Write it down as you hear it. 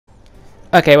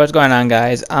Okay, what's going on,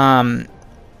 guys? I'm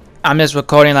just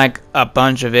recording like a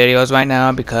bunch of videos right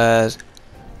now because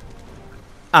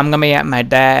I'm gonna be at my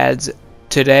dad's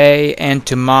today and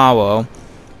tomorrow.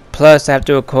 Plus, I have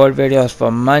to record videos for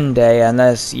Monday,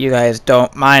 unless you guys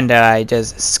don't mind that I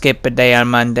just skip a day on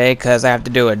Monday, because I have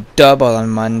to do a double on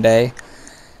Monday.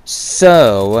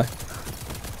 So,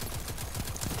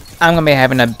 I'm gonna be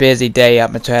having a busy day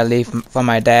up until I leave for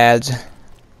my dad's.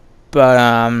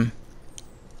 But,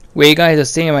 what you guys are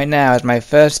seeing right now is my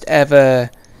first ever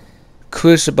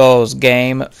Crucibles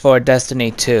game for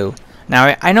Destiny 2.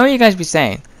 Now, I know what you guys be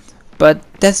saying, but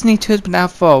Destiny 2 has been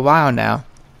out for a while now.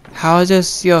 How is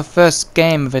this your first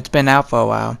game if it's been out for a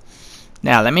while?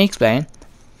 Now, let me explain.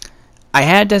 I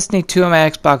had Destiny 2 on my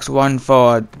Xbox One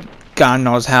for God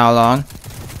knows how long,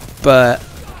 but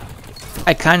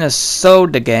I kind of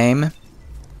sold the game,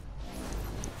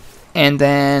 and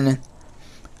then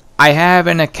I have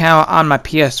an account on my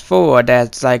PS4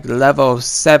 that's like level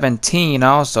 17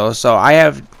 also, so I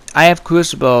have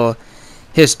Crucible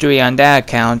history on that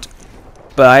account,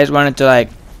 but I just wanted to like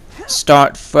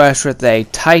start fresh with a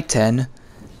Titan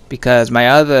because my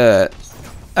other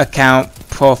account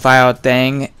profile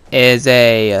thing is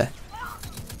a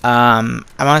I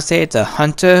want to say it's a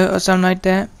hunter or something like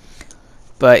that.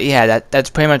 But yeah, that's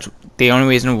pretty much the only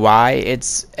reason why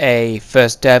it's a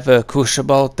first ever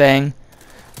Crucible thing.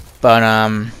 But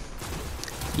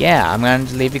yeah, I'm gonna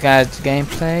leave you guys the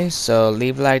gameplay, so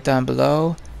leave a like down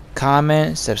below,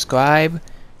 comment, subscribe,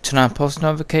 turn on post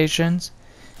notifications,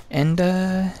 and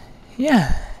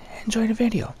yeah, enjoy the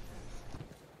video.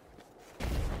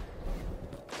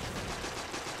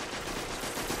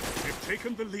 You've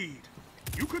taken the lead.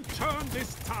 You could turn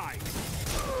this tide.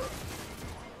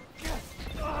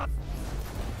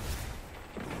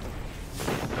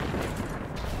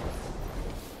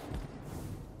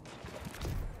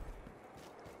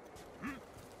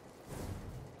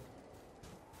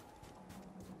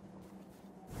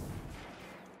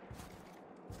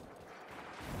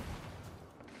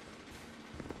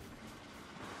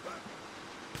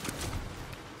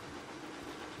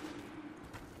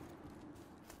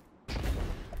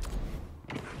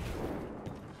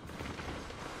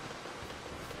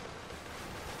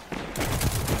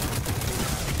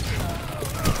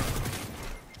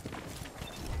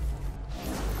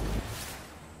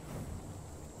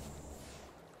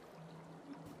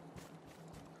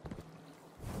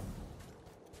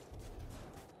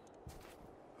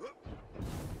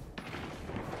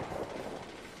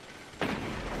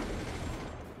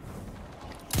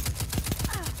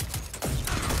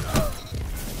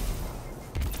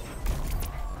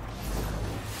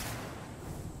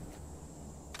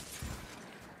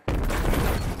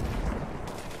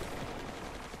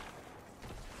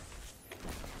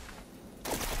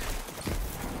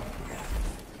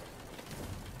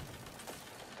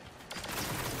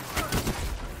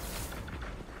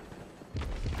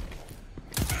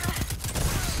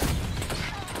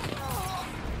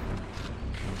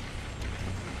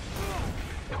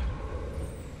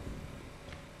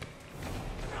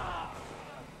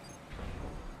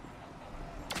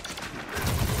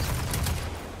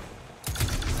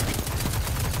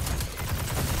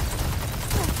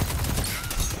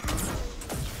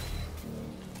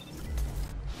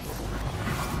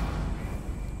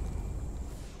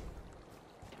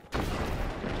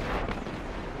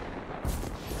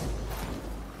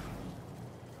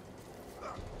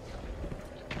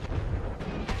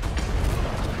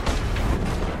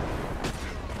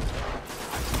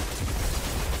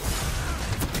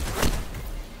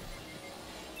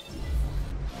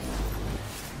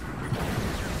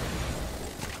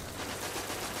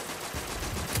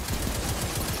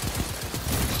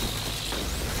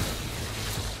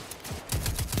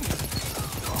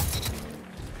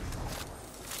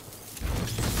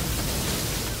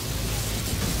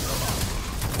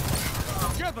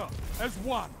 Together as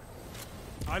one.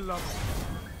 I love it.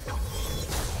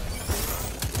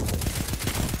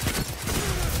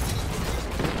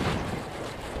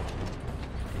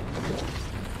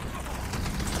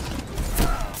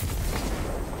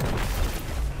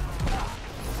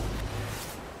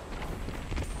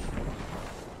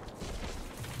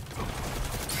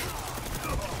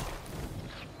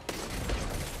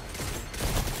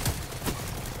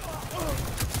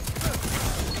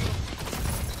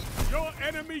 Your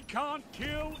enemy can't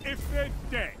kill if they're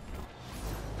dead.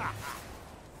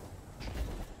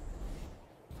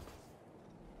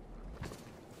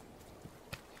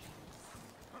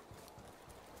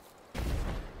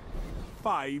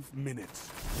 5 minutes.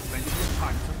 Plenty of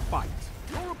time to fight.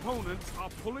 Your opponents are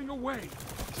pulling away.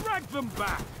 Drag them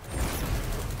back.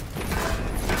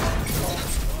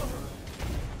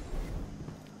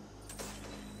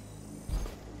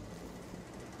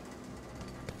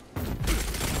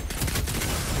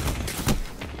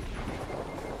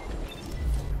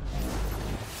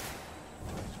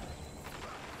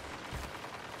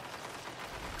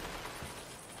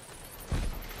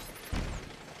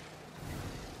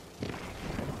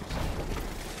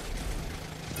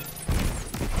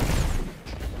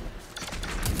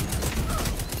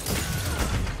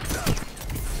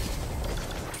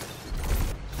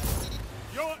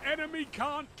 enemy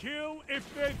can't kill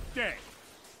if they're dead.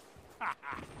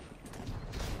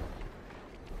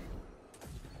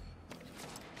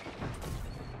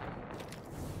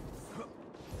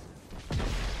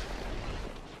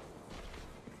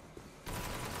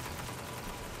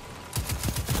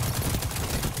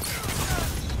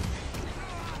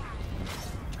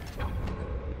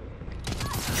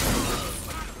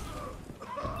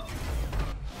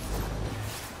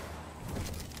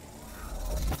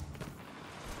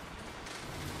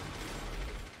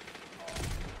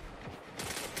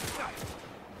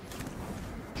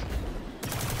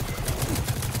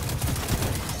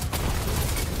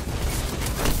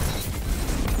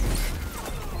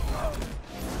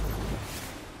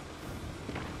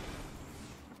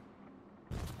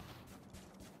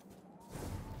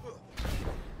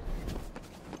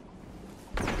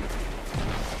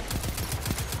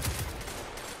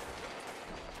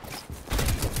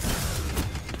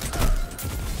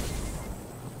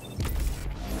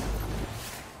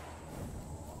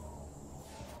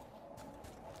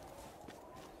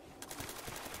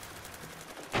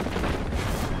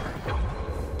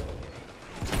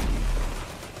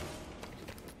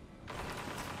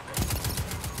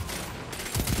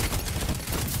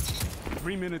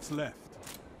 Three minutes left.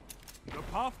 The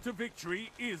path to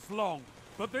victory is long,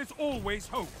 but there's always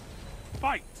hope.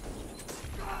 Fight!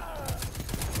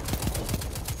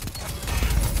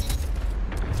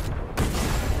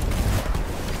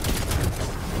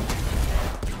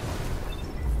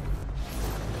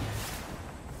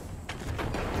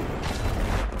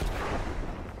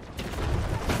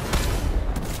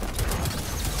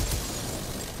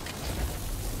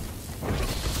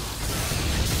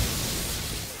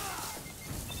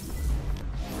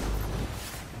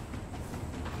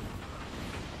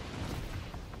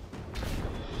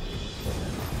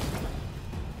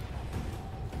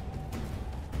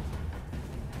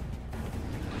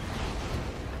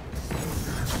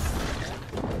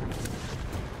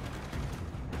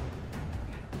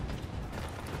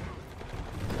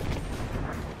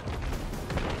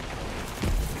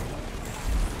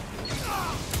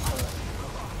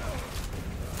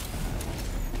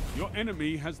 Your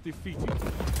enemy has defeated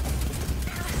you.